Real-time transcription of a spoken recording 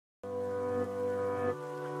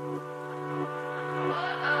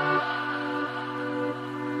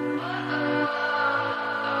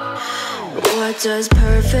does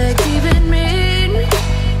perfect even mean?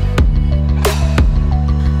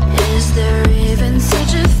 Is there even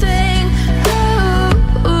such a thing?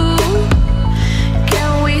 Ooh,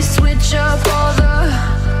 can we switch up all the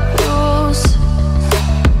rules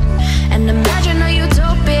and imagine a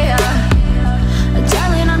utopia?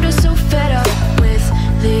 Darling, I'm just so fed up with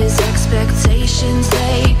these expectations.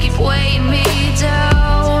 They keep weighing me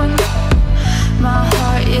down. My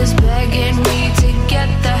heart is begging me to get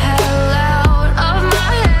the hell out of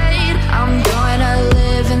my head. I'm gonna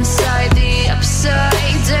live inside the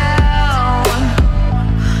upside down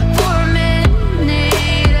for a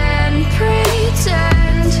minute and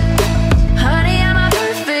pretend, honey, I'm a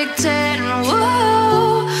perfect 10.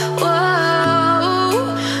 Whoa,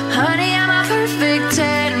 whoa, honey, I'm a perfect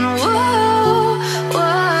 10. Whoa,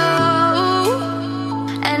 whoa,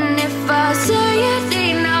 and if I say it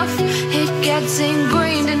enough, it gets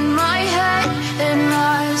ingrained in my head, and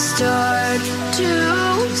I start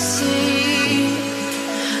to see,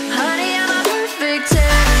 honey, I'm a perfect 10.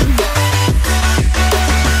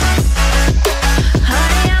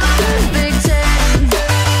 Honey, I'm a perfect 10.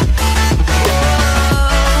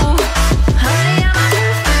 Whoa, honey, I'm a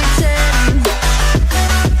perfect 10.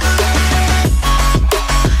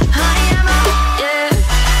 Honey, I'm a, yeah.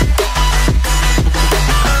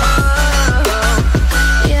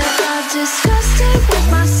 Yeah, I've discussed it with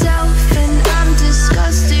myself, and I'm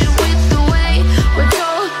disgusted with the way we're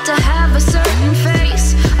told to have a certain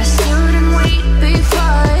face. I stood and wait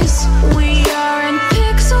because we aren't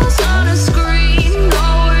pixels on a screen. No,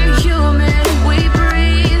 we're human, we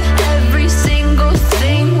breathe. Every single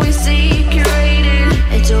thing we see curated,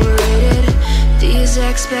 it's overrated. These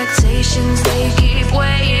expectations, they keep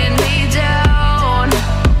weighing me down.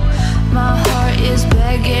 My heart is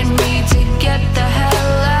begging me to get the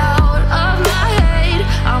hell out of my head.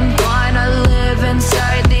 I'm gonna live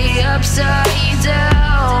inside the upside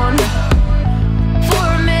down for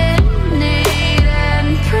a minute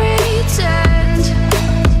and pretend,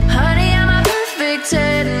 honey, I'm a perfect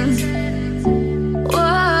 10.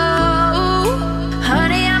 Whoa,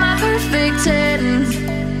 honey, I'm a perfect 10.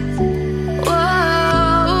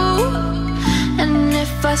 Whoa, and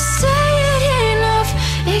if I say it enough,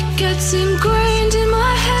 it gets ingrained in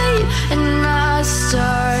my head, and I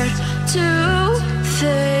start to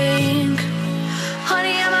think,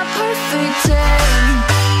 honey, I'm a perfect 10.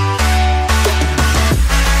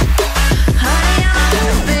 Honey, I'm a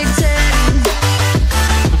perfect 10.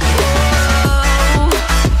 Whoa,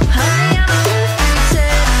 honey, I'm a perfect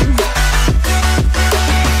 10.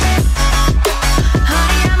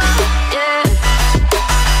 Honey, I'm a, yeah.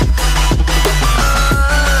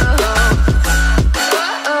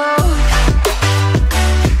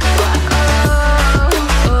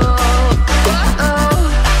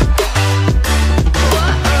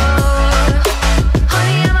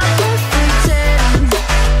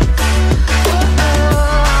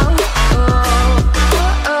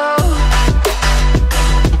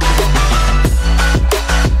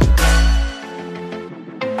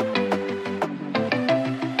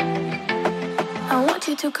 I want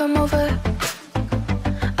you to come over.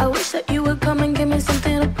 I wish that you would come and give me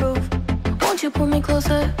something to prove. Won't you pull me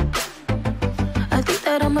closer? I think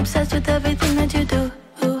that I'm obsessed with everything that you do.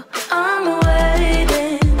 I'm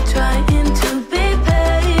waiting, trying to be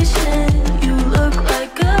patient. You look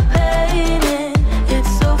like a painting.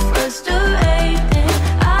 It's so frustrating.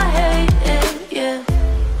 I hate it, yeah.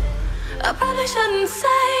 I probably shouldn't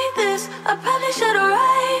say this. I probably should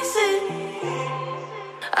erase it.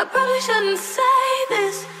 I probably shouldn't say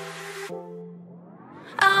this.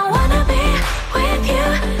 I wanna be with you,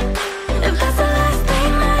 if that's the last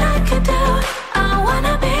thing that I could do. I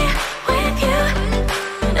wanna be with you,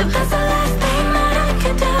 if that's the last thing that I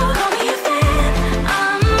could do. Call me a fan,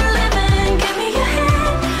 I'm living, give me your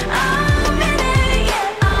hand, I'm in it,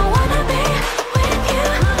 yeah. I wanna be with you,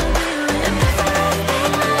 if that's the last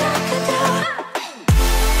thing that I could do.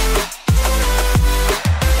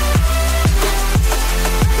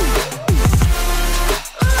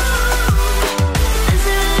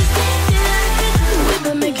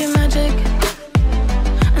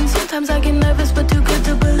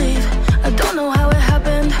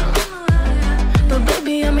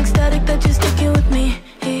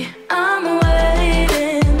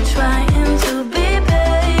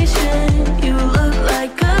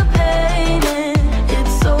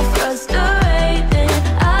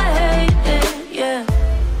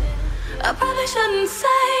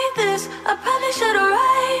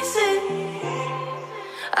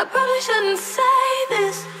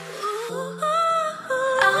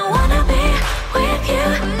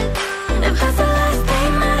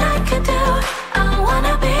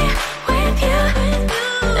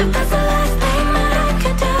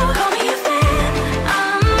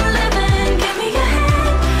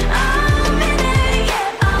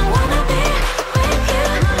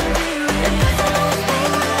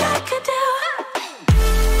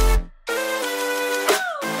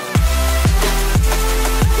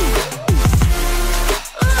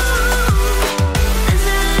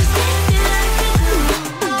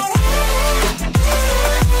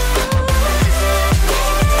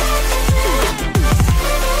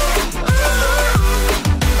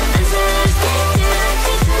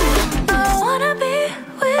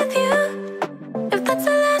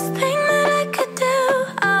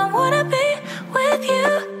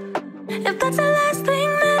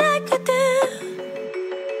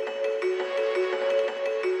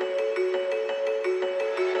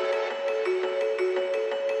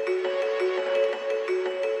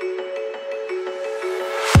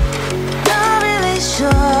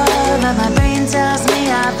 sure, but my brain tells me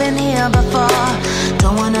I've been here before.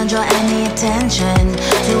 Don't wanna draw any attention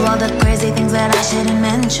to all the crazy things that I shouldn't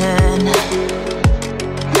mention.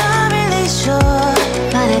 Not really sure,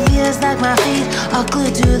 but it feels like my feet are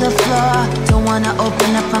glued to the floor. Don't wanna open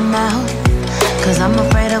up my mouth, cause I'm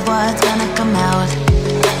afraid of what's gonna come out.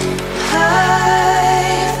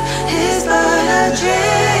 Life is but a dream.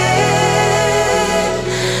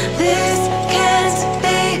 This can't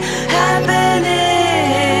be happening.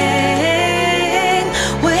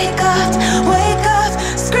 Wake up,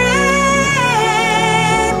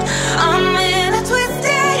 scream. I'm in a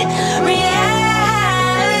twisted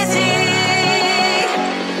reality.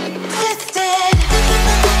 Twisted.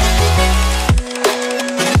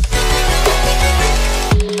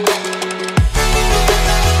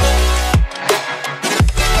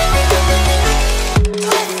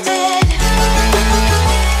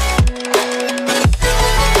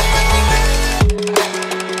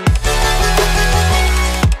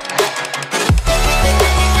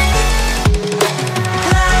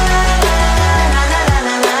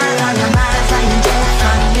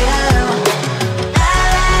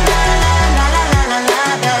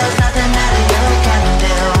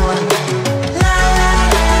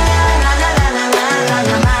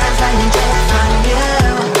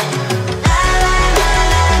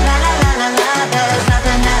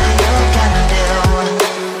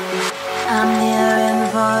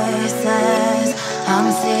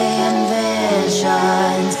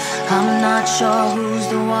 I'm not sure who's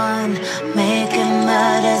the one making the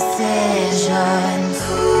decisions.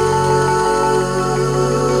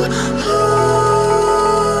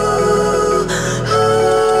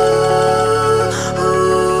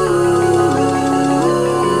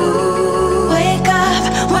 Wake up,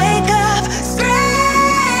 scream.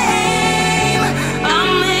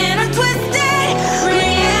 I'm in a twisted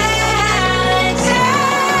reality.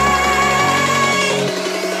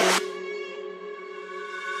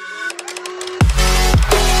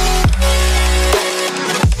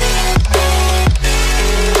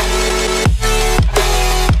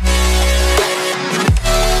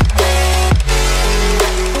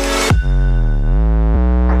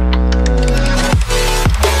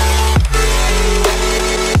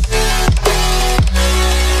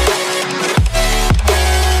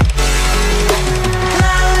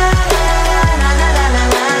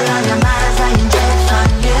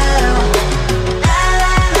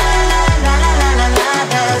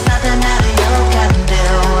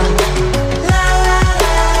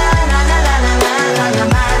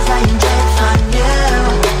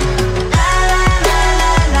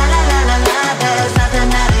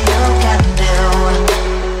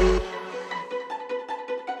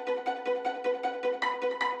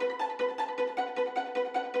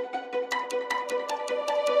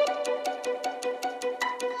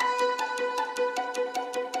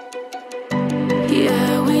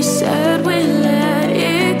 Yeah, we said we let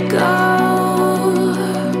it go,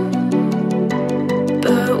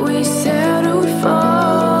 but we settled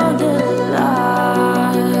for the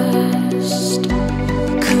last.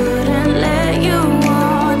 Couldn't let you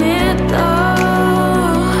want it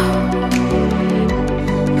though.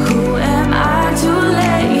 Who am I to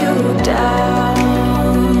let you down?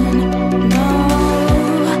 No,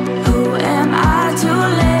 who am I to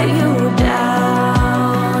let you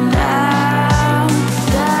down?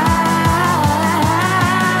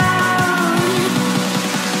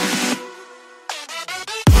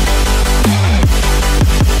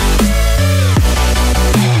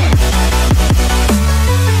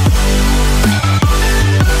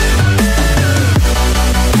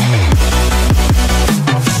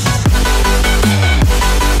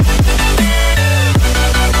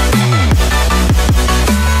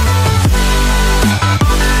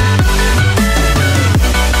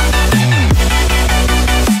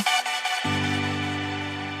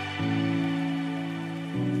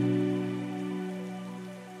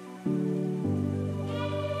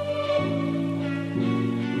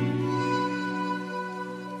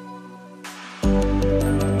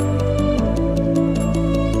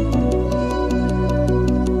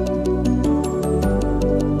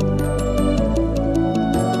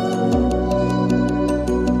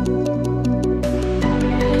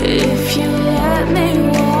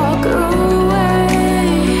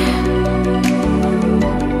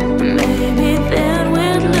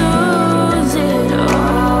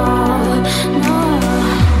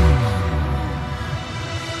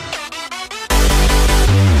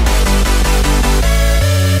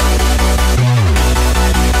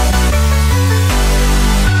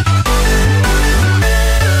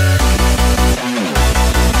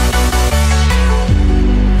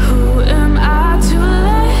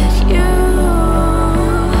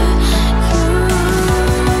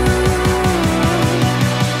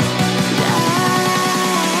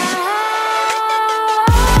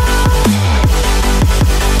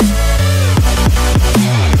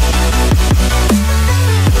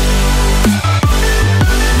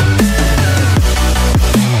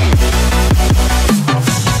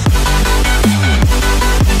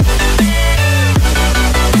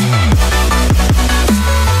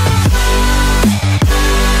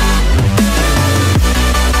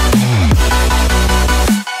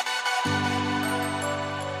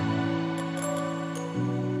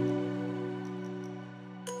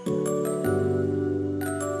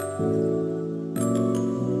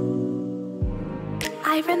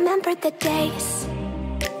 I remember the days,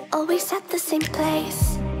 always at the same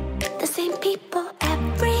place, the same people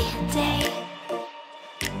every day.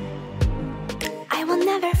 I will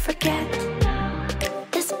never forget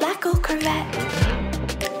this black old Corvette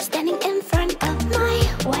standing in front of my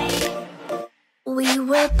way. We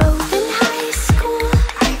were both in high school.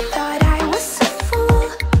 I thought I was a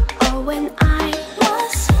fool. Oh, when I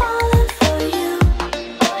was falling for you.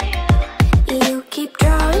 You keep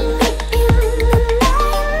drawing me in, and I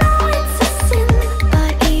know it's a sin,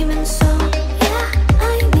 but even so, yeah,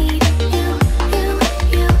 I need you.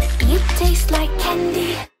 You taste like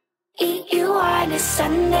candy. Eat you on a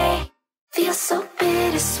Sunday. Feel so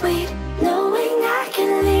bittersweet, knowing I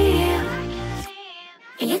can leave.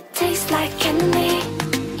 You taste like candy.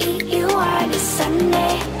 Eat you on a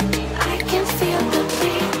Sunday. I can feel the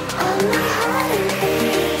beat of my heart and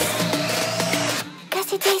beats. 'Cause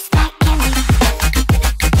you taste like candy.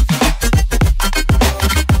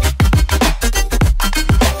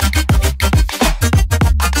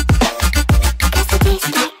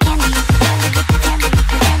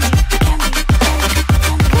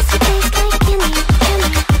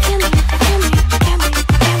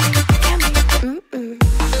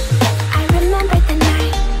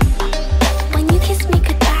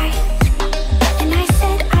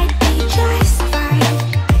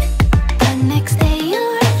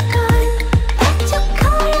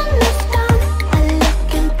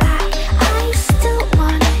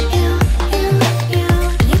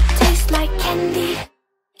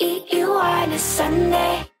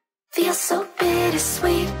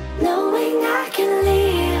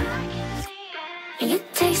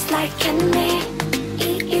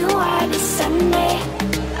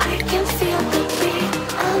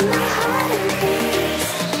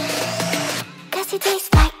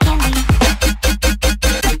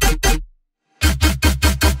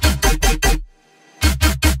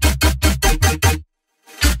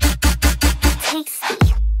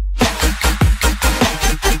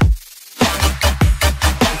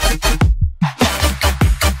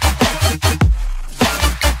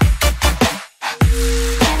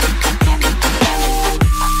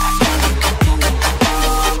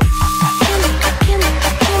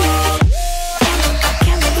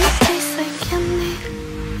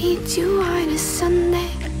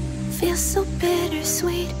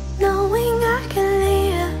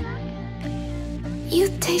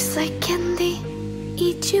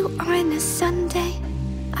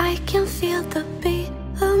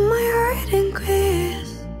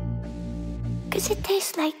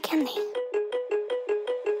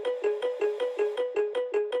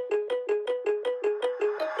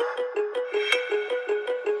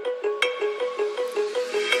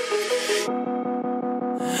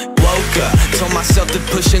 Told myself to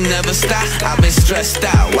push and never stop. I've been stressed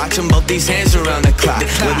out, watching both these hands around the clock.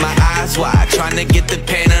 With my eyes wide, trying to get the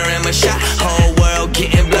panorama shot. Whole world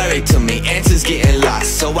getting blurry to me, answers getting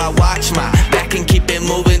lost. So I watch my back and keep it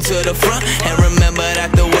moving to the front. And remember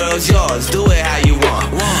that the world's yours, do it how you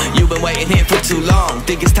want. You've been waiting here for too long,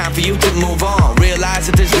 think it's time for you to move on. Realize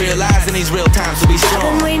that there's real lies in these real times to be strong.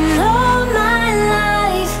 I've been waiting all my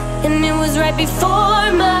life, and it was right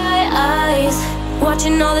before my eyes.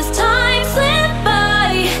 Watching all this time slip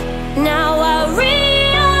by, now I realize.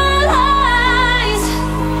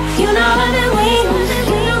 You know I've been waiting.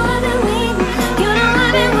 You know I've been waiting. You know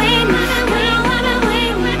I've been waiting. You know I've been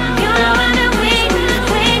waiting. You know I've been waiting,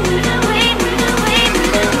 waiting.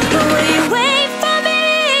 But will you wait for me?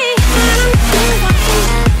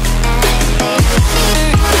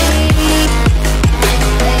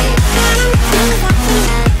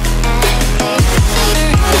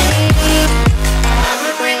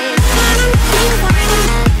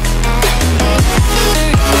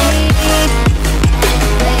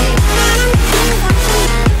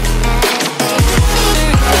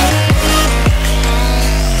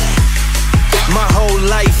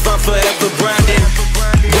 Forever grinding,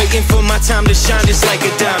 waiting for my time to shine just like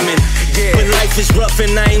a diamond. When life is rough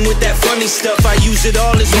and I ain't with that funny stuff, I use it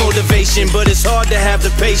all as motivation, but it's hard to have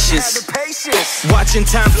the patience. Watching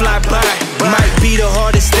time fly by might be the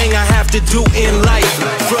hardest thing I have to do in life.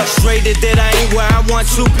 Frustrated that I ain't where I want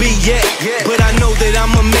to be yet, but I know that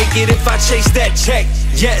I'ma make it if I chase that check,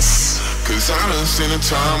 yes. 'Cause I done seen the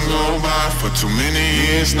time go by for too many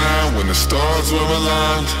years now when the stars were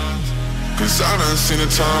aligned. 'Cause I done seen the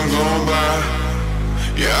time go by.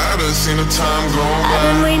 Yeah, I done seen the time go by. I've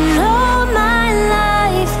been waiting all my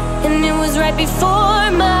life, and it was right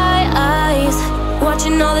before my eyes.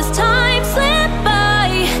 Watching all this time slip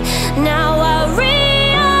by, now I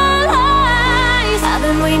realize. I've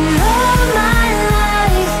been waiting all my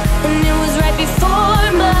life, and it was right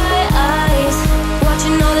before my eyes.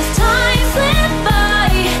 Watching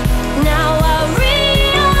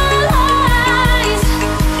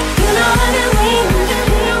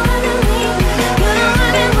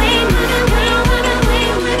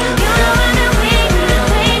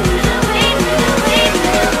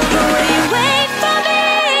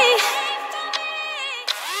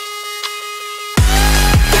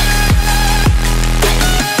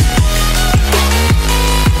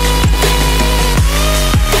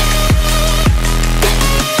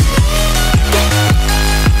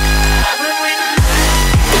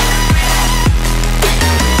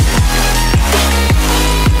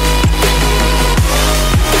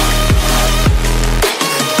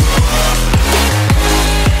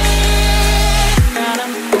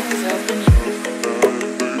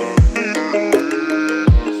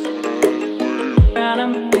down on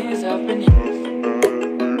my knees up in here.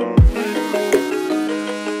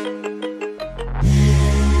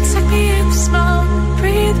 Take me in slow,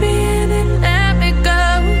 breathe me in and let me go.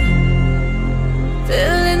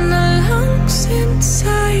 Filling the lungs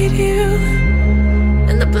inside you,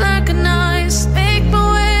 and the blackened eyes make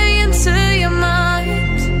my way into your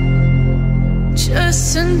mind.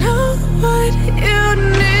 Just to know what you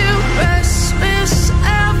knew. Restless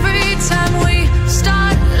every time we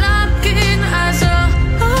start locking eyes.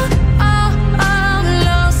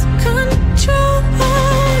 Lost control.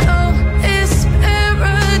 Oh, it's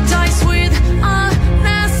paradise with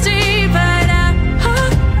honesty, but I'm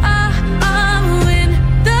in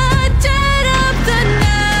the dead of the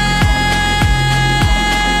night.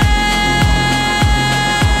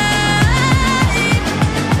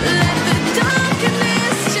 Let the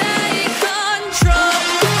darkness take control.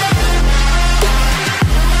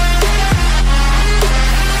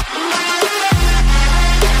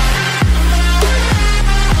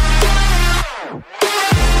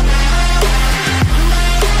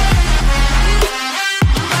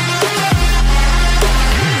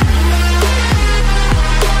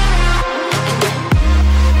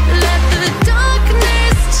 Let the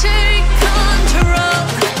darkness take control.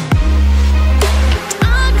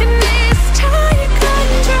 Darkness take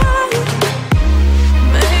control.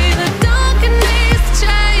 May the darkness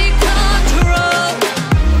take control.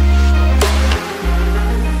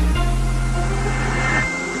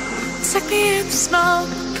 Take me in slow,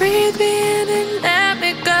 breathe me in and let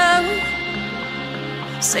me go.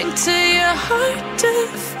 Sink to your heart to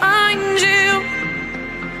find you.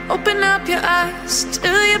 Open up your eyes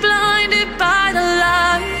till you're blinded by the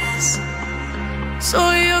lies, so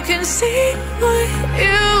you can see what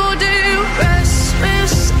you do.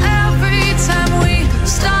 Restless every time we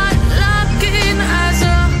start locking eyes.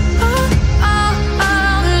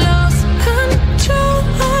 Lost control.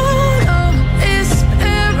 Oh, it's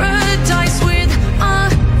paradise with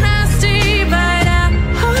honesty, but I'm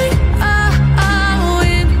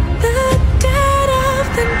in the dead of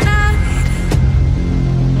the night.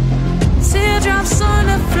 Teardrops on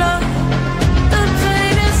the floor. The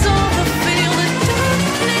pain is over. Feel the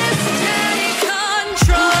darkness take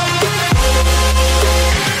control.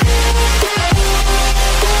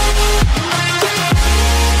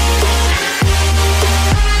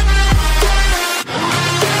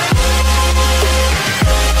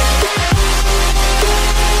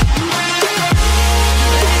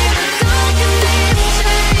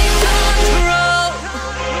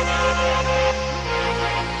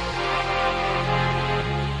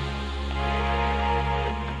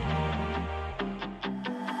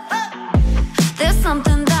 There's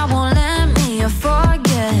something that won't let me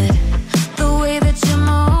forget the way that you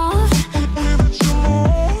move.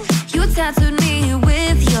 You tattooed me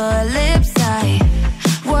with your lips. I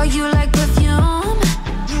wore you like perfume.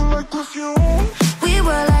 We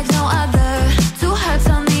were like no other, two hearts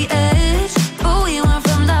on the edge, but we went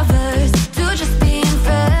from lovers to just being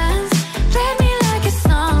friends. Played me like a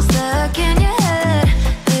song stuck in your head,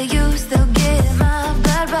 but you still get my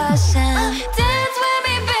blood rushing. Dance with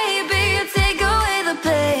me, baby, you take away the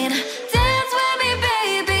pain. Dance with me,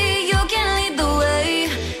 baby, you can lead the way.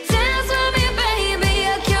 Dance with me, baby,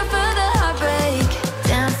 a cure for the heartbreak.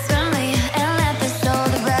 Dance with me and let this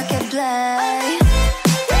old record play.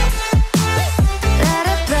 Let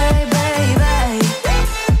it play, baby.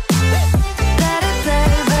 Let it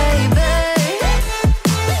play, baby.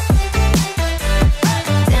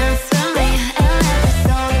 Dance with me and let this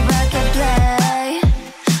old record play.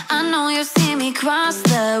 I know you see me cross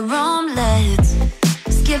the room. Let's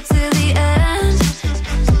skip to the end.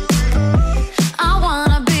 I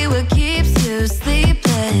wanna be what keeps you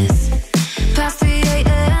sleepless past 3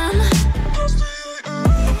 a.m.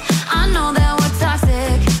 I know that we're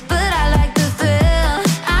toxic, but I like the thrill.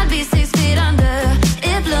 I'd be 6 feet under.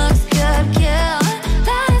 It looks good, kill.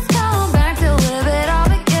 Let's go back to live it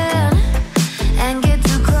all again and get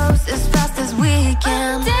too close as fast as we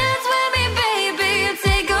can. Dance with me, baby, you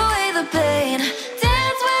take away the pain.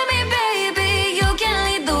 Dance with me, baby, you can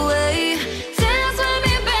lead the way. Dance with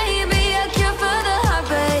me, baby, a cure for the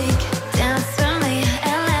heartbreak. Dance with me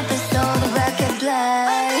and let this old record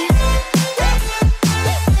play.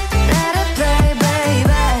 Let it play,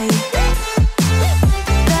 baby.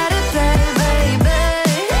 Let it play, baby.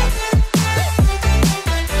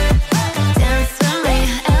 Dance with me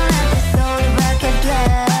and let this old record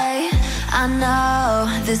play. I know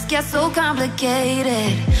this gets so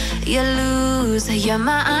complicated. You lose your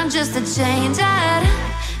mind just to change it,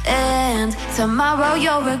 and tomorrow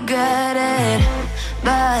you'll regret it.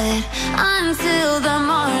 But until the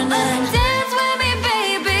morning, dance with me,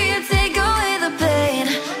 baby, you take away the pain.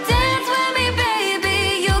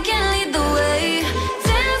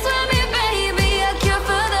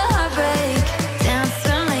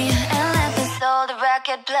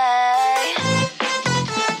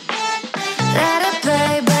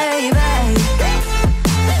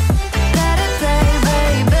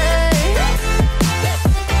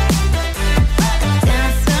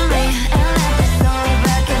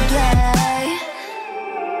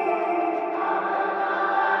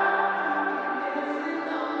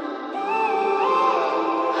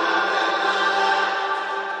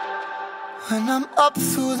 When I'm up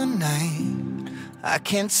through the night, I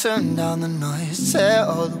can't turn down the noise, tear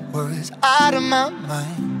all the words out of my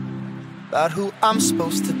mind about who I'm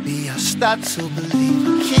supposed to be. I start to believe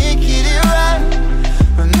I can't get it right.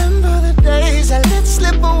 Remember the days I let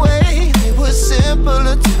slip away, they were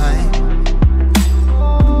simpler times.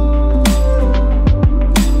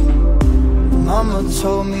 Mama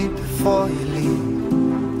told me before you leave,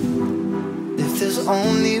 if there's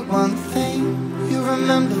only one thing you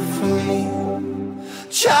remember from me,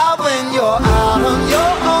 child, when you're out on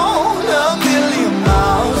your own, a million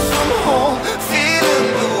miles from home, feeling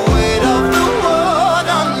the weight of the world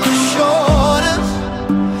on your shoulders.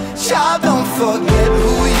 Child, don't forget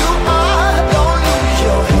who you are, don't lose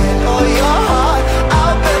your head or your heart.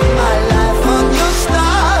 I'll bet my life on your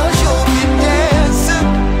stars, you'll be dancing,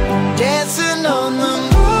 dancing on the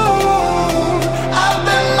moon. I'll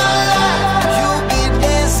bet my life, you'll be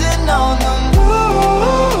dancing on the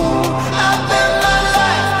moon. I'll bet my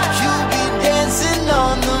life, you'll be dancing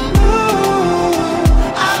on the moon.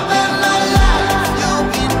 I'll bet my life, you'll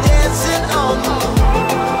be dancing on the moon.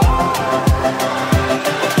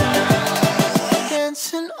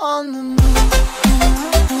 Dancing on the moon.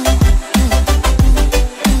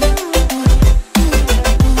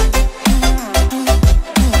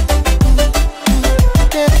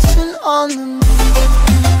 Dancing on the moon.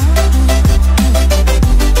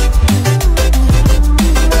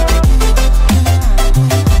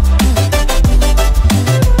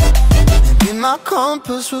 Maybe my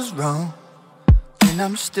compass was wrong, and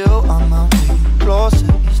I'm still on my way closer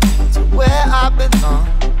each day to where I belong.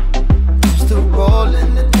 I'm still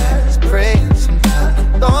rolling the dice, praying sometimes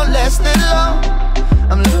don't last it long.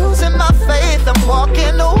 I'm losing my faith, I'm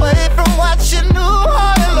walking away from what you knew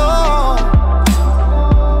all along.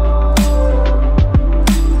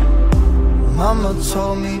 Mama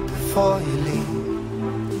told me before you leave,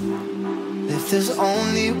 if there's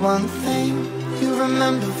only one thing you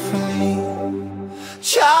remember from me,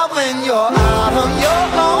 child, when you're out on your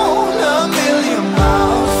own, a million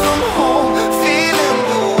miles from home, feeling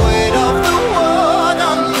the weight of the world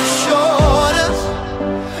on your shoulders.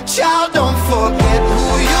 Child, don't forget who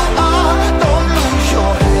you are, don't lose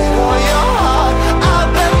your head or your heart. I'll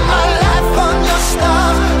bet my life on your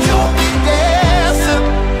stars, you'll be dancing,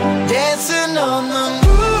 dancing on the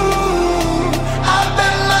moon. I'll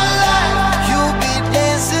bet my life, you'll be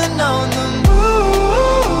dancing on the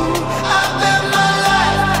moon. I'll bet my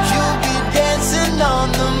life, you'll be dancing on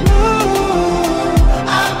the moon.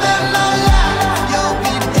 I'll bet my life, you'll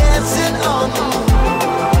be dancing on the moon.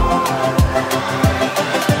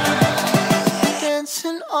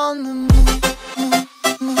 Dancing on the moon.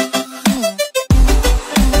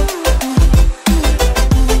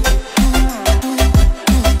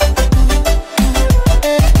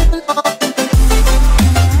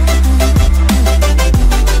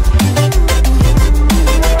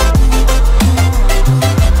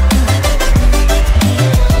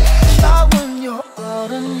 Child, when you're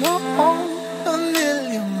out on your own, a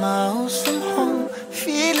million miles from home,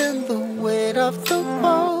 feeling the weight of the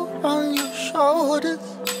world on your shoulders.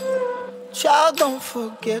 Child, don't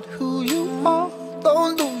forget who you are,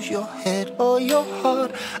 don't lose your head or your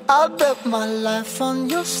heart. I'll bet my life on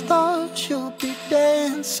your stars, you'll be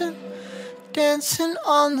dancing, dancing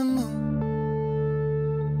on the moon.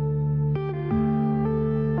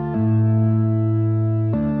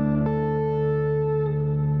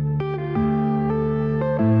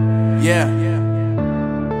 Yeah.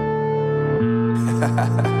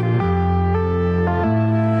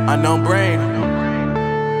 Unknown Brain,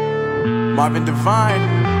 Marvin Devine.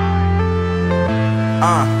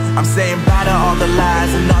 I'm saying bye to all the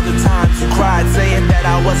lies and all the times you cried, saying that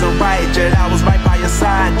I wasn't right, yet I was right by your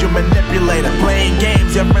side. You manipulator, playing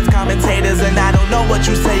games, your friends commentators, and I don't know what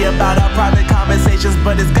you say about our private conversations,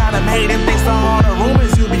 but it's got them hating. Thanks to all the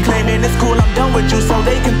rumors you be claiming. It's cool, I'm done with you, so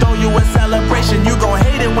they can throw you a celebration. You gon'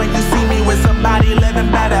 hate it when you see me with somebody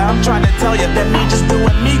living better. I'm trying to tell you that me just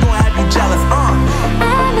doing me gon' have you jealous.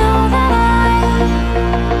 I know that I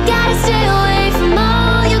gotta stay away from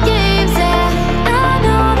all your games, yeah. I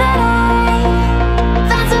know that I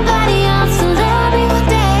found somebody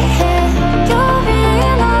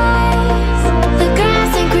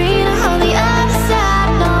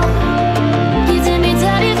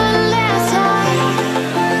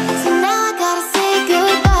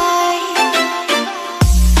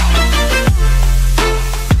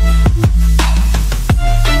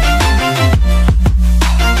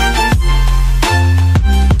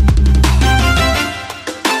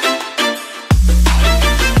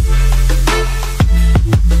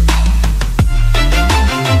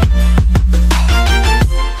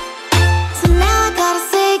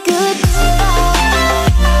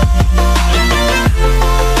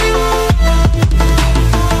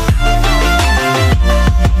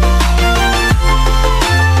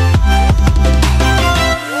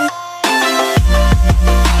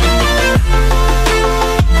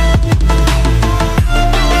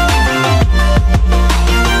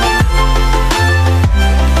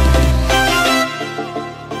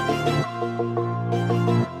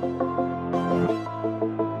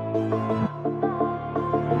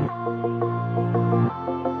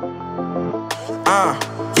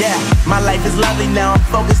life is lovely, now I'm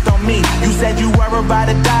focused on me. You said you were about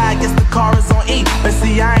to die, I guess the car is on E. But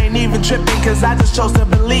see, I ain't even tripping, cause I just chose to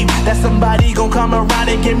believe that somebody gon' come around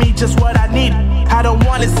and give me just what I need. I don't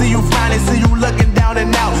wanna see you frowning, see you looking down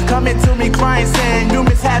and out, coming to me crying, saying you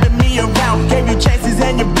miss having me around. Gave you chances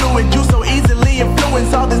and you blew it, you so easily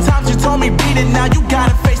influenced. All the times you told me beat it, now you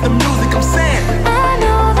gotta face the music. I'm saying I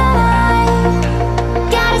know that I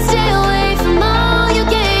gotta stay away from all your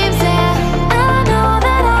games, yeah. I know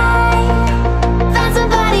that I found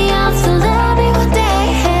somebody else to love me one day.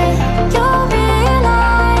 You'll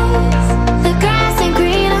realize the grass ain't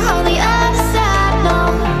greener on the other side, no.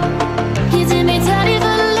 You did me dirty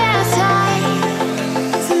for the last time,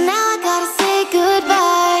 so now I gotta say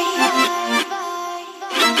goodbye.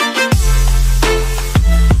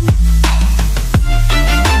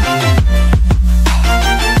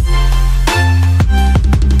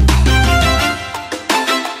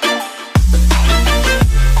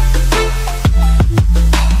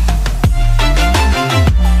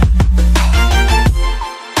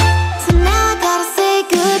 So now I gotta say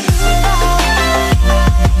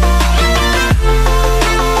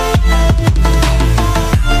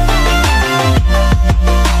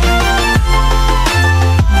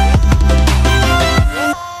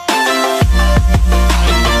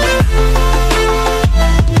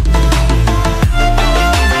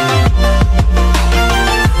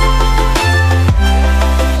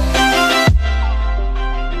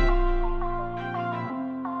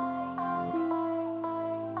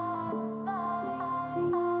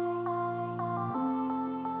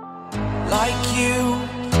Like you,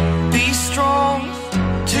 be strong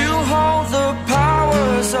to hold the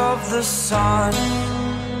powers of the sun.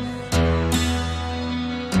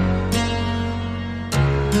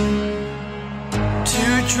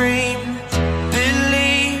 To dream,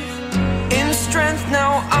 believe in strength.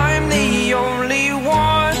 Now I'm the only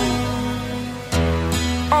one,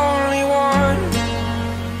 only one.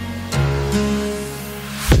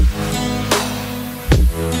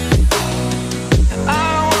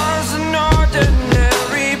 I was an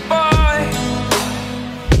ordinary boy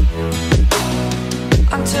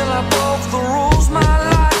until I broke the rules, my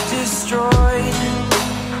life destroyed.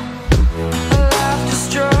 A life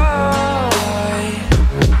destroyed.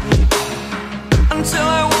 Until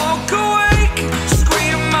I woke awake,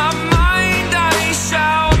 scream my mind, I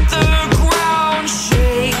shout, the ground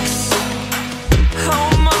shakes. How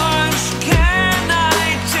much can I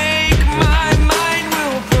take? My mind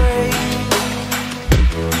will break.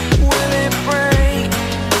 Will it break?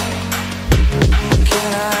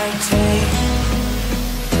 Can I take?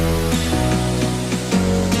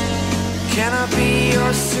 Can I be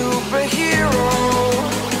your superhero?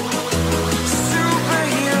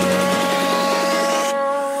 Superhero.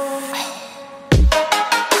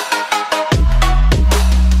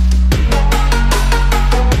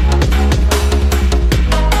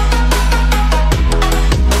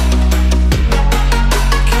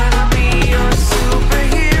 Can I be your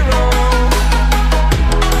superhero?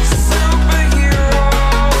 Superhero.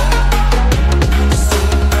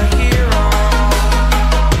 Superhero.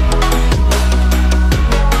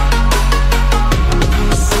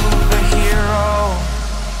 Superhero.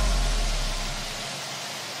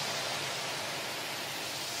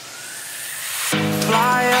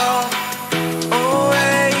 Fly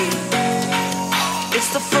away.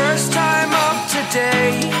 It's the first time of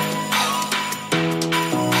today.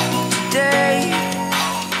 Today.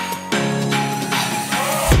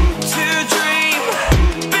 To dream,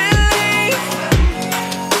 believe.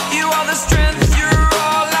 You are the strength, you're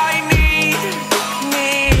all I need.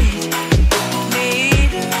 Need.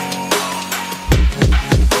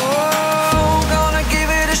 Oh, gonna give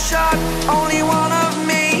it a shot. Only one of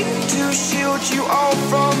me to shield you all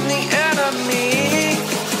from the enemy.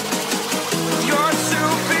 You're a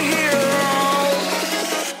superhero.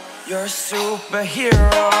 You're a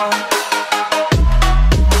superhero.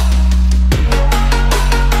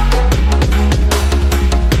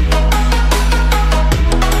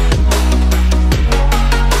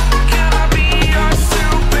 Can I be your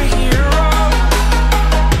superhero?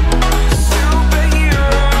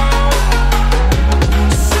 Superhero.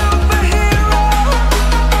 Superhero.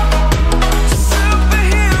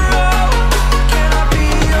 Superhero. Can I be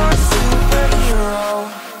your superhero?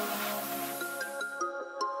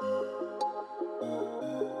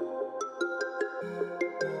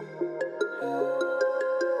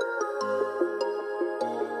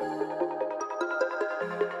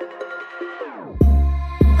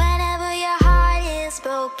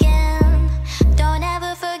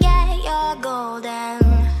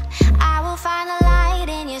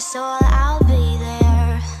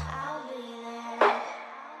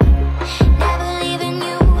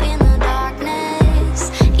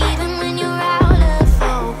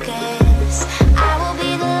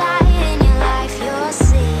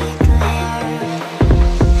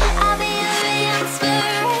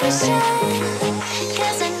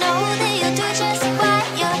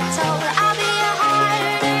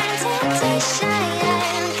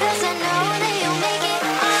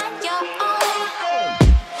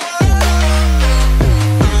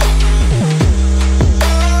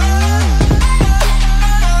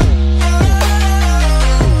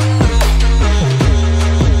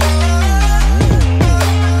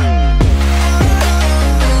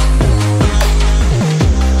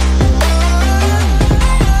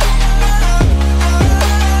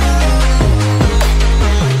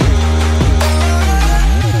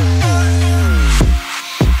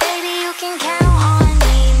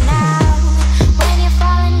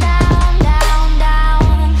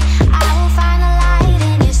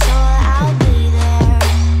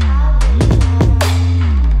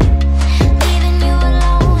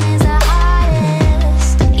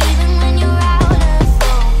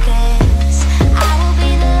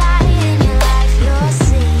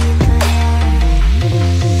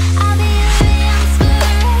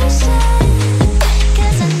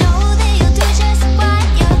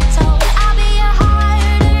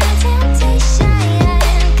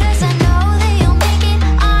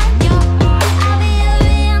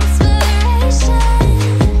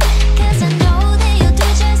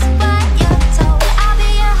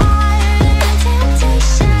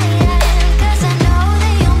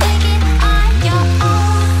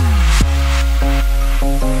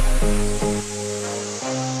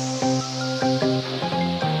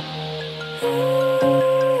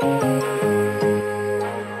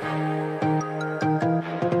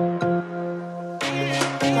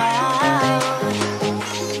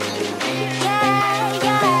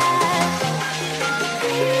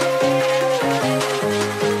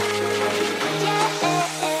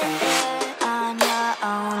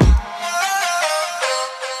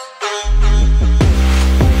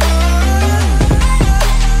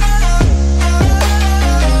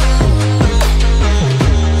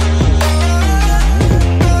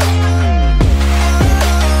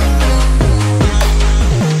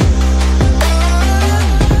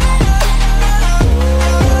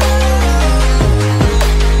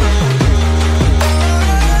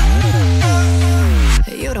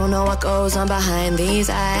 these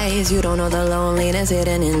eyes. You don't know the loneliness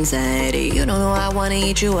hidden inside. You don't know I wanna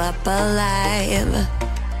eat you up alive.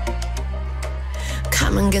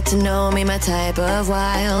 Come and get to know me, my type of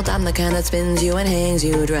wild. I'm the kind that spins you and hangs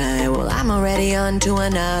you dry. Well, I'm already on to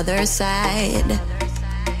another side.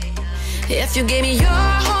 If you gave me your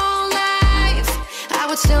whole life, I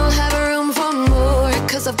would still have room for more.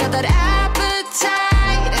 Cause I've got that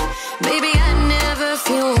appetite. Baby, I never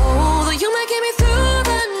feel whole. Though you might get me through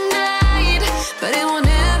the night, but it will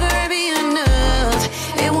never be enough.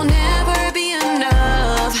 It will never be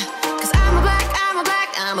enough. Cause I'm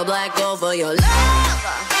a black girl for your love.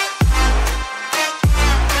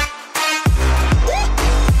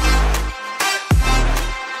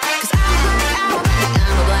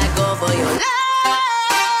 For your love,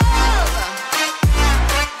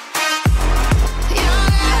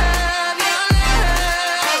 your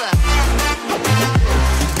love.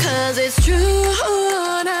 'Cause it's true,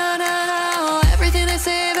 no, no, no. Everything they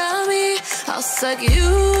say about me, I'll suck you,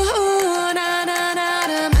 no, no, no,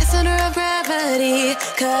 to my center of gravity.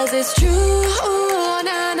 'Cause it's true,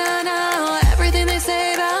 no, no, no. Everything they say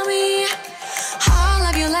about me, I'll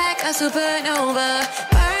love you like a supernova.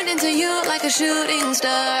 Into you like a shooting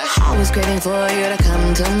star. Always craving for you to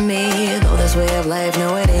come to me. Though this way of life,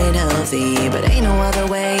 no, it ain't healthy. But ain't no other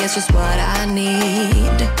way, it's just what I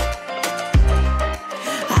need.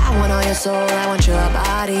 I want all your soul, I want your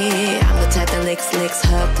body. I'm the type that licks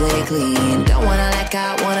her play clean. Don't wanna let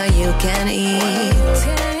out, wanna you can eat.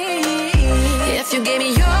 If you gave me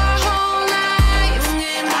your whole life,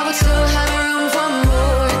 I would still have room for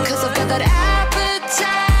more. 'Cause I've got that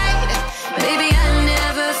appetite. Baby, I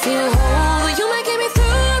never feel whole. You might get me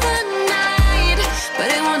through the night, but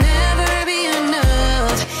it will never be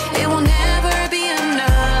enough. It will never be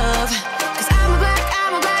enough. 'Cause I'm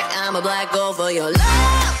a black girl for your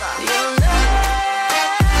love. Your love.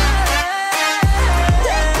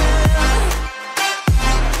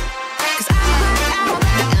 'Cause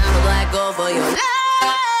I'm a black girl for your love.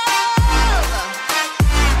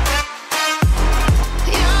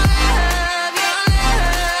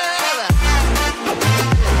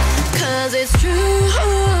 It's true,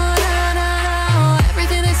 no, no, no.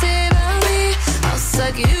 Everything they say about me, I'll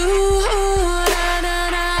suck you, no, no,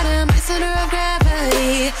 no, to my center of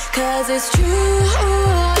gravity. 'Cause it's true,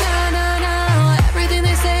 no, no, no. Everything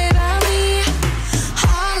they say about me,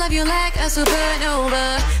 I'll love you like a supernova.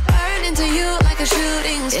 Burn into you like a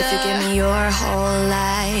shooting star. If you give me your whole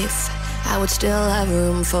life, I would still have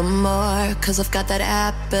room for more. 'Cause I've got that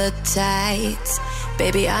appetite.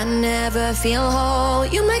 Baby, I never feel whole.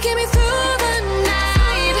 You might get me through the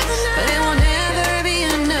night, but it will never be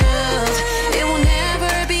enough. It will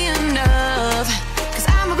never be enough. 'Cause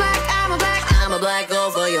I'm a black girl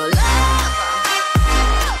for your love.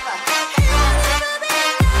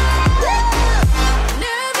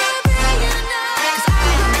 Never be enough. 'Cause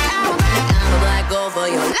I'm a black girl for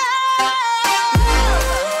your love.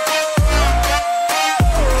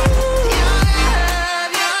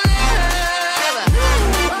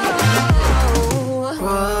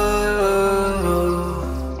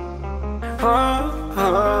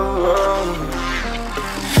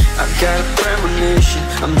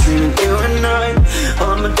 I'm dreaming you and I.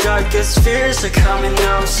 All my darkest fears are coming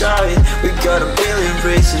outside. We got a billion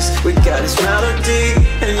races, we got this melody.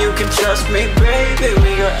 And you can trust me, baby, we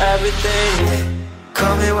got everything.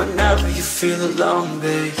 Call me whenever you feel alone,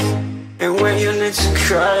 babe. And when you need to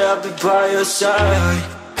cry, I'll be by your side.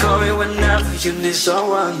 Call me whenever you need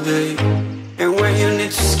someone, babe. And when you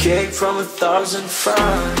need to escape from 1,000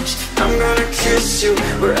 fires, I'm gonna kiss you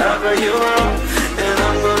wherever you are. And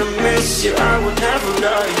I'm gonna miss you, I will never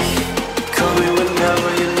lie. Call me whenever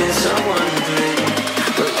you need someone, babe.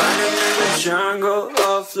 We're running in the jungle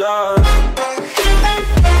of love.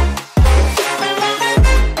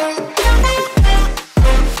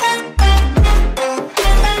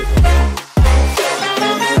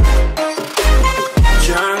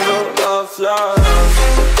 Jungle of love.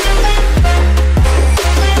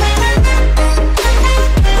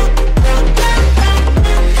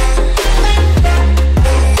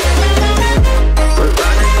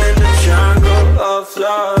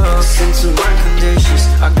 Listen to my conditions,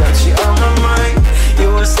 I got you on my mind. You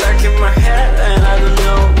were stuck in my head and I don't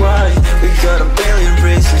know why. We got a billion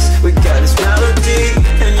races, we got this melody.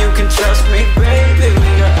 And you can trust me, baby, we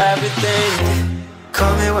got everything.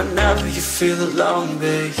 Call me whenever you feel alone,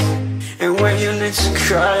 babe. And when you need to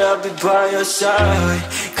cry, I'll be by your side.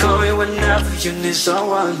 Call me whenever you need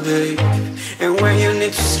someone, babe. And when you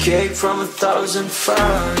need to escape from 1,000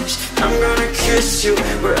 fires, I'm gonna kiss you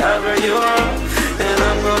wherever you are. And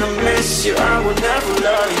I'm gonna miss you, I will never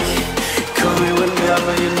lie. Call me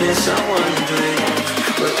whenever you need someone, babe.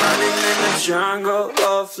 jungle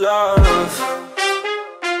of love.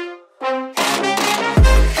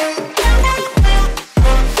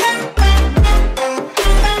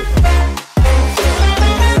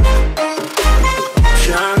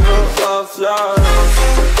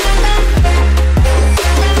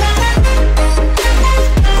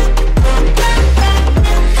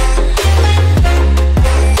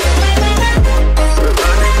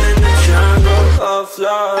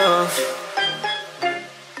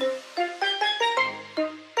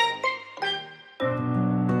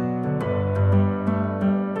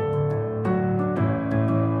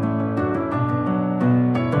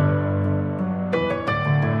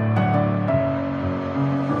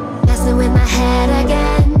 In my head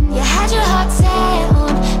again, you had your heart set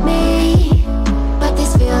on me, but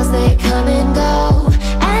these feels, they come and go,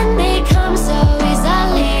 and they come so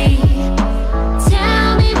easily.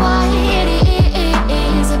 Tell me what it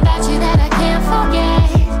is about you that I can't forget,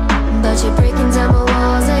 but you're breaking down my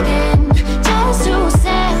walls again, just to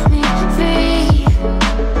set me free.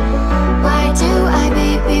 Why do I,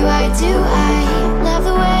 baby, why do I love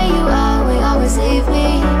the way you always leave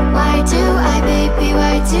me? Why do I, baby,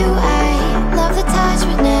 why do I love the touch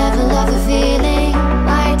but never love the feeling?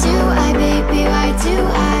 Why do I, baby, why do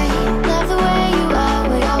I love the way you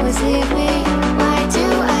always leave me? Why do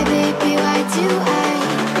I, baby, why do I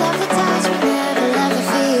love the touch but never love the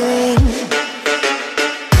feeling?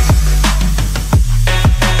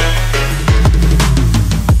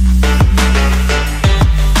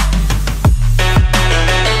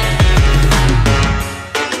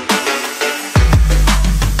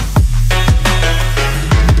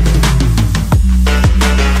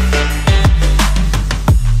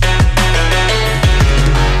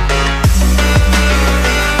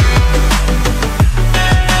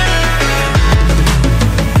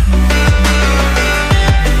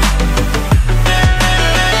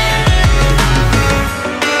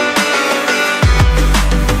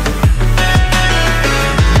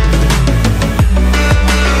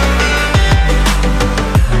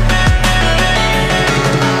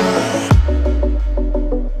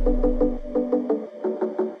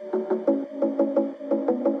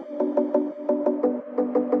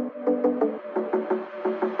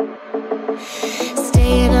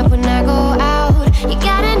 Staying up when I go out, you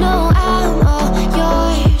gotta know I'm all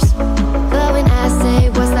yours. But when I say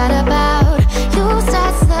what's that about, you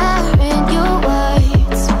start slurring your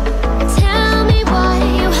words. Tell me why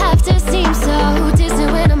you have to seem so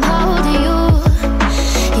distant when I'm holding you.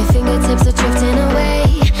 Your fingertips are drifting away,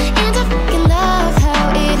 and I fucking love how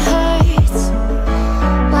it hurts.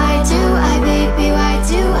 Why do I, baby, why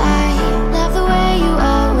do I love the way you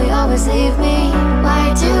always leave me?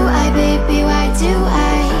 Why do I, baby, why do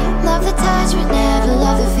I love the touch but never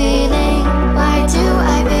love the feeling? Why do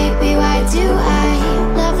I, baby, why do I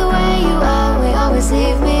love the way you always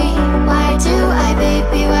leave me? Why do I,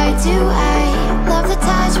 baby, why do I love the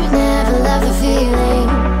touch but never love the feeling?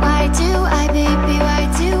 Why do I, baby, why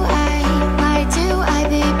do I? Why do I,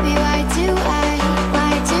 baby, why do I?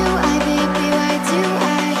 Why do I, baby, why do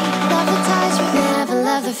I love the touch but never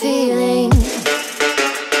love the feeling?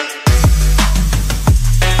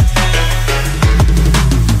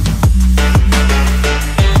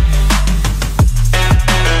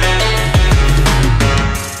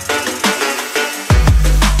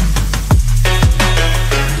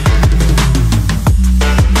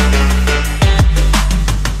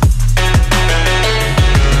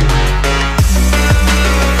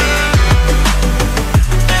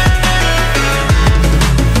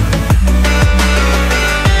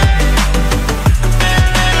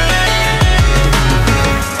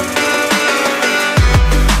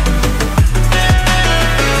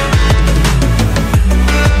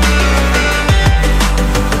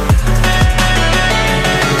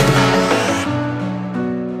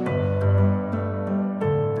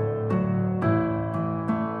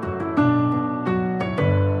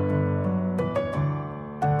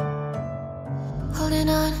 Holding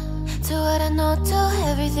on to what I know, to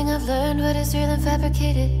everything I've learned. What is real and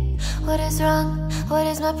fabricated? What is wrong? What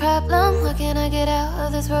is my problem? How can I get out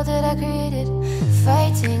of this world that I created?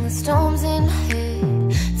 Fighting the storms in my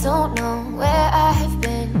head, don't know where I have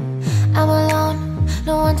been. I'm alone,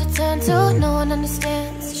 no one to turn to, no one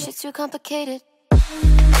understands. Shit's too complicated.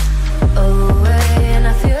 Away, and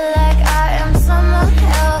I feel like I am someone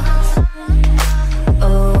else.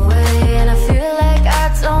 Away, and I feel like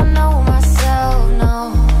I don't know myself,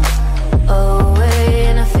 no. Away,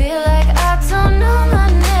 and I feel like I don't know my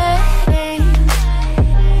name.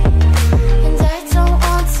 And I don't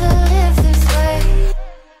want to live this way.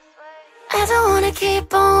 I don't wanna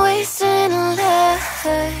keep on wasting a life.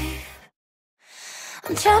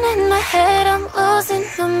 I'm drowning in my head, I'm losing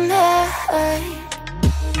my mind.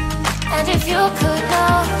 And if you could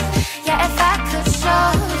know, yeah, if I could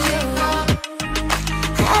show you,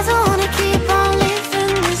 I don't wanna keep on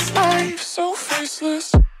living this life so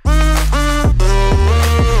faceless.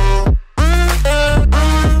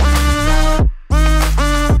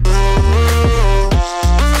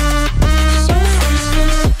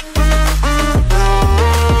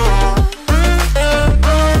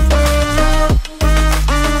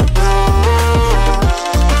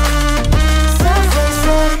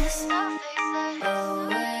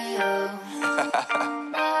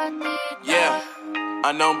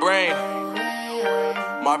 Unknown Brain,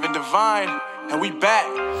 Marvin Devine, and we back.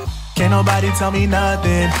 Can't nobody tell me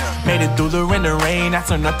nothing. Made it through the rain, I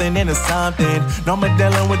turned nothing into something. No more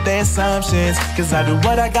dealing with their assumptions, cause I do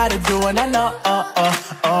what I gotta do and I know,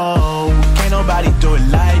 can't nobody do it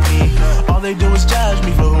like me. All they do is judge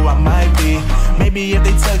me for who I might be. Maybe if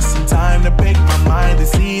they took some time to pick my mind to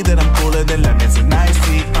see that I'm cooler than lemons and iced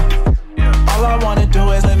tea. All I wanna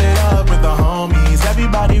do is live it up with the homies.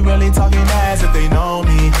 Everybody really talking as if they know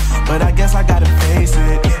me, but I guess I gotta face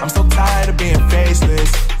it. I'm so tired of being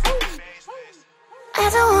faceless. I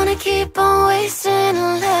don't wanna keep on wasting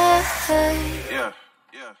a life.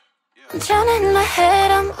 I'm drowning in my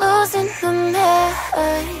head, I'm losing my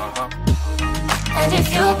mind. And if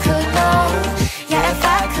you could know, yeah, if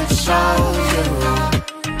I could show you,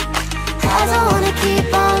 I don't wanna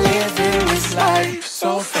keep on living this life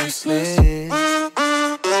so faceless.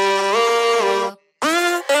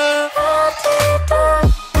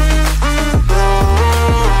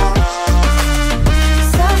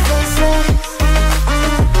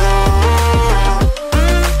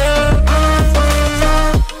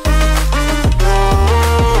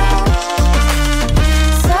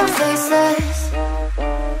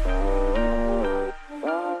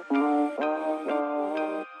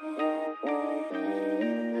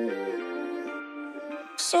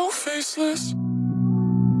 So faceless.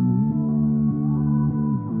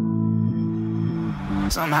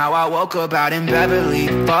 Somehow I woke up out in Beverly,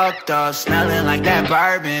 fucked up, smelling like that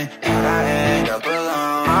bourbon, and I end up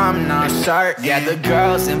alone. I'm not certain. Yeah, the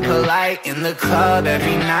girls impolite in the club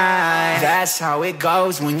every night. That's how it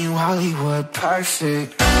goes when you Hollywood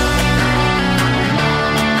perfect.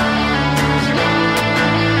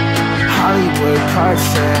 Hollywood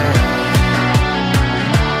perfect.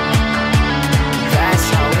 That's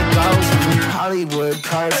how it goes when you Hollywood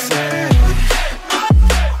perfect.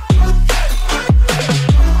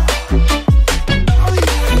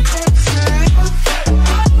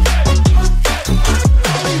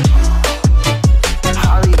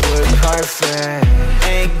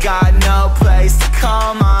 Ain't got no place to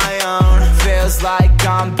call my own. Feels like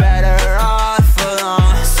I'm better off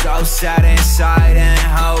alone. So sad inside and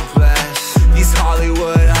hopeless. These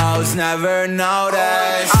Hollywood hoes never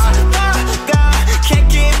notice. Can't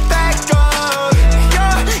get back on.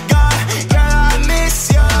 Girl, I miss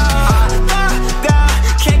you.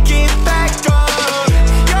 Can't get back on.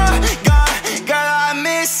 Girl, I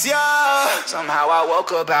miss you. Somehow I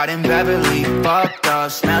woke up out in Beverly, fucked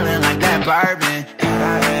up, smelling like that bourbon, and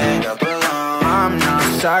I end up alone. I'm not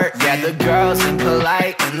certain. Yeah, the girls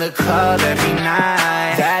impolite in the club every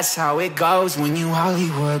night. That's how it goes when you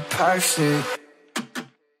Hollywood perfect.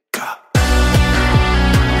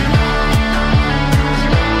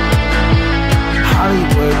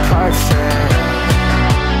 Hollywood perfect.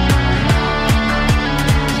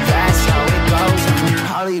 That's how it goes when you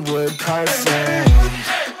Hollywood perfect.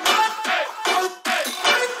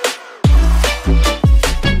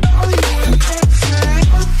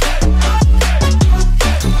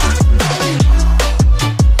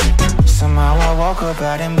 Woke up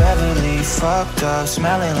out in Beverly, fucked up,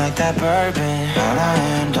 smelling like that bourbon, and I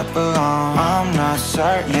end up alone. I'm not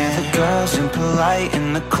certain. Yeah, the girls impolite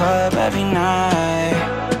in the club every night.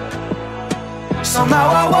 Somehow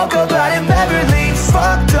I woke up out in Beverly,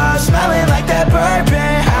 fucked up, smelling like that bourbon,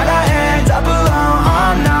 and I end up alone.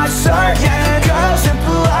 I'm not certain. Yeah, the girls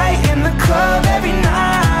impolite in the club every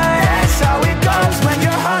night. That's how it goes when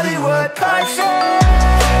you're Hollywood perfect.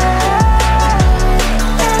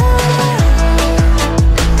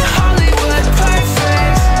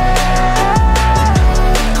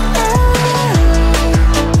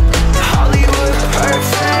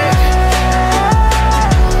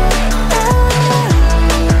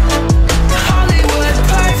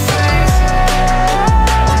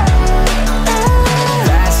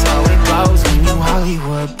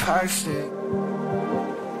 Perfect.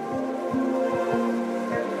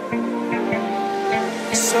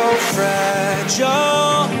 So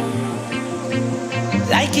fragile,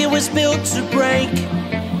 like it was built to break.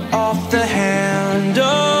 Oh, off the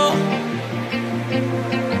handle.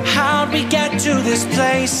 How'd we get to this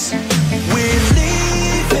place? We're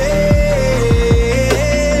leaving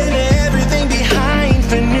everything behind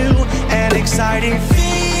for new and exciting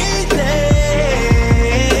feelings,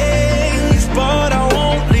 but I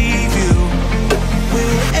won't leave you.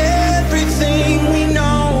 Will everything we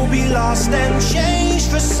know be lost and changed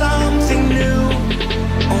for something new?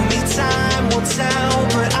 Only time will tell,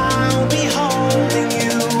 but I'll be holding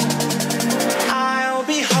you. I'll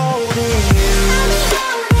be holding you.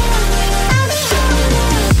 I'll be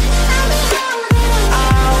holding you.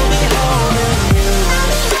 I'll be holding you.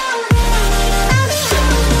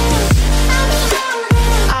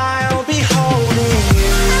 I'll be holding you. I'll be holding you.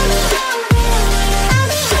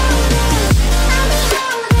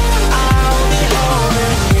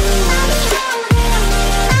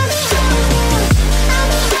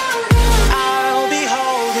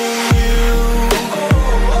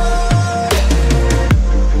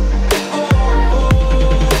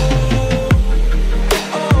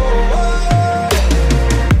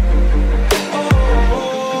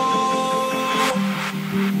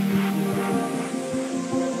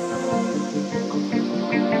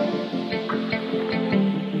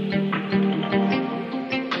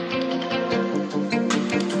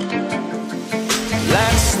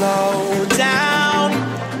 Let's slow down.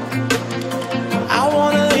 I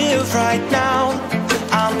wanna live right now.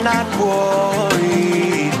 I'm not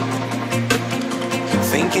worried,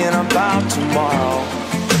 thinking about tomorrow.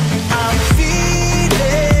 I'm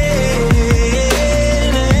feeling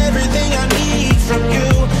everything I need from you.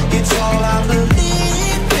 It's all I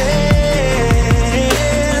believe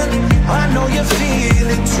in. I know you feel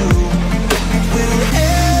it too. Will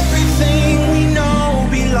everything we know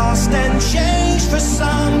be lost and changed for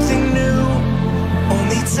something new?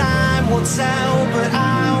 Only time will tell, but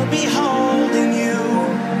I'll be holding you.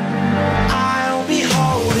 I'll be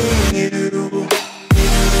holding you.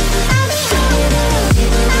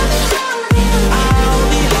 I'll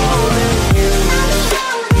be holding you.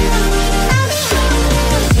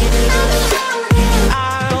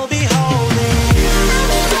 I'll be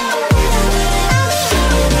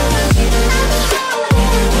holding you.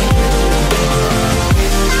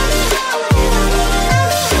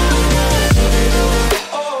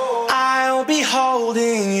 I'll be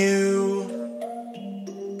holding you.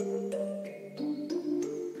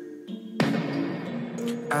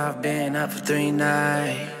 I've been up for 3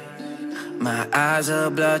 nights. My eyes are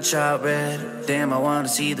bloodshot red. Damn, I wanna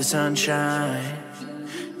see the sunshine.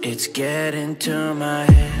 It's getting to my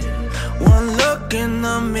head. One look in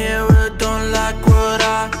the mirror, don't like what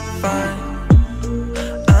I find.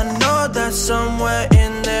 I know that somewhere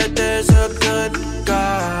in there there's a good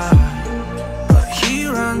guy, but he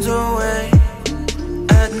runs away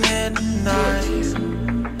at midnight.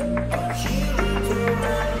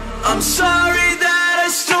 I'm sorry that I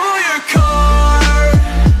stole your car.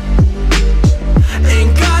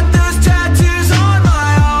 Ain't got those tattoos on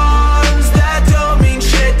my arms that don't mean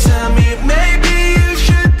shit to me. Maybe you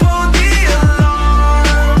should pull the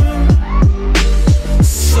alarm,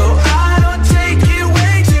 so I don't take it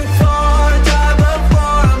way too far. Die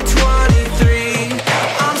before I'm 23.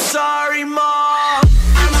 I'm sorry, Mom.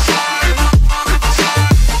 I'm sorry, Mom.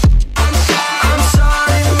 I'm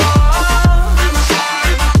sorry, Mom.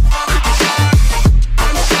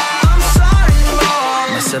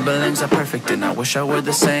 My siblings are perfect and I wish I were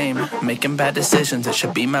the same. Making bad decisions, it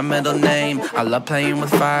should be my middle name. I love playing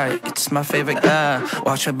with fire, it's my favorite.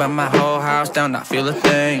 Watch it burn my whole house down, not feel a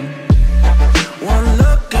thing. One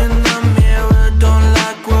look in the mirror, don't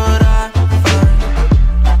like what I find.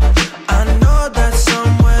 I know that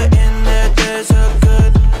somewhere in there there's a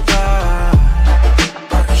good guy,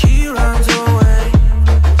 but he runs away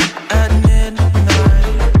at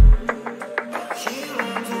midnight.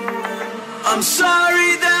 I'm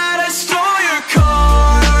sorry that I stole your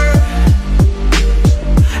car.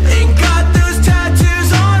 Ain't got those tattoos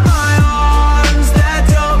on my arms that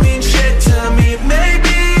don't mean shit to me.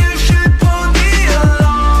 Maybe you should pull the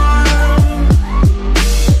alarm,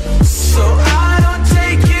 so I don't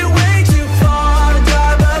take it way too far.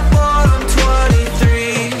 Die before I'm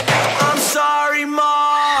 23. I'm sorry,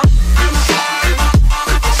 Mom. I'm sorry, Mom.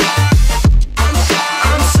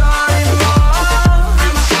 I'm sorry, Mom.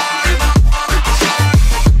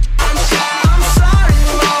 I'm sorry,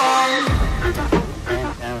 Mom.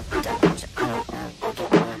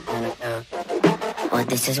 Well,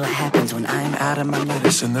 this is what happens when I'm out of my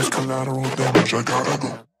medicine. There's collateral damage, I gotta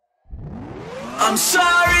go. I'm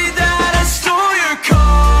sorry that I stole your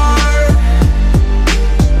car.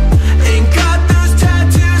 Ain't got those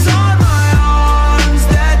tattoos on my arms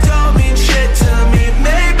that don't mean shit to me.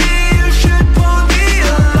 Maybe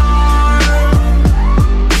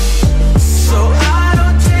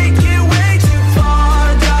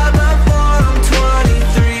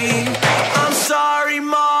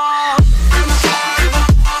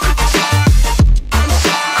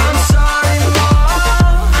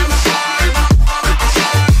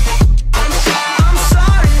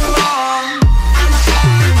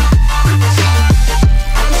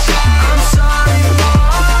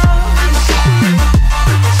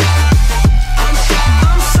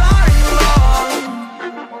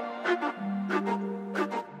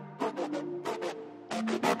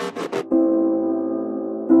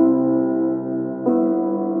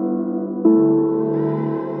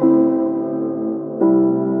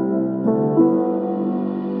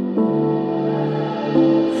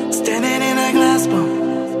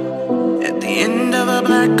gospel at the end of a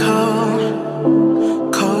black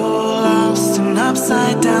hole, cold, lost and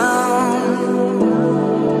upside down.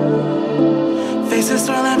 Faces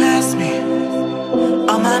swirling past me,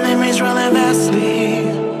 all my memories rolling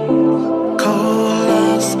vastly, cold,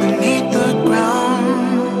 lost beneath the ground.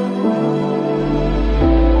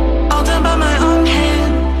 All done by my own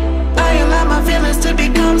hand, I allow my feelings to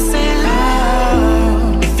become sand.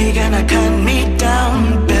 If you're gonna cut me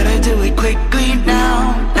down, better do it quickly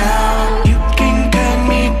now, now. You can cut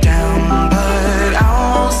me down, but I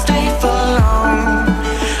won't stay for long.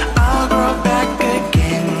 I'll grow back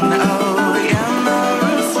again, oh yeah, my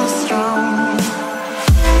roots are strong.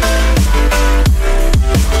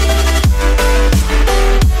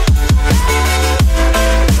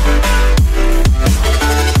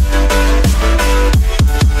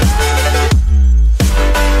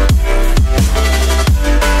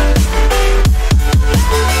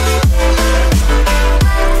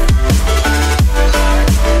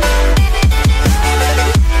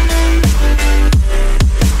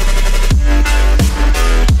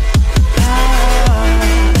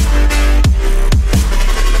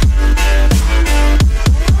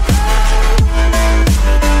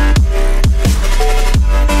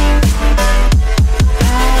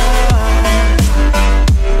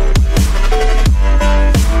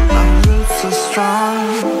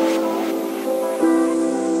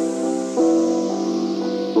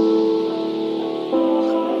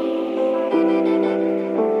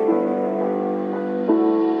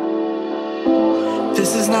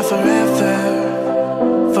 This is not forever.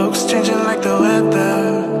 Folks changing like the weather.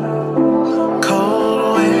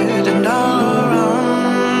 Cold, wet, and all around.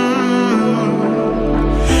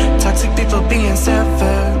 Toxic people being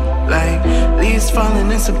severed, like leaves falling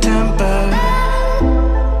in September.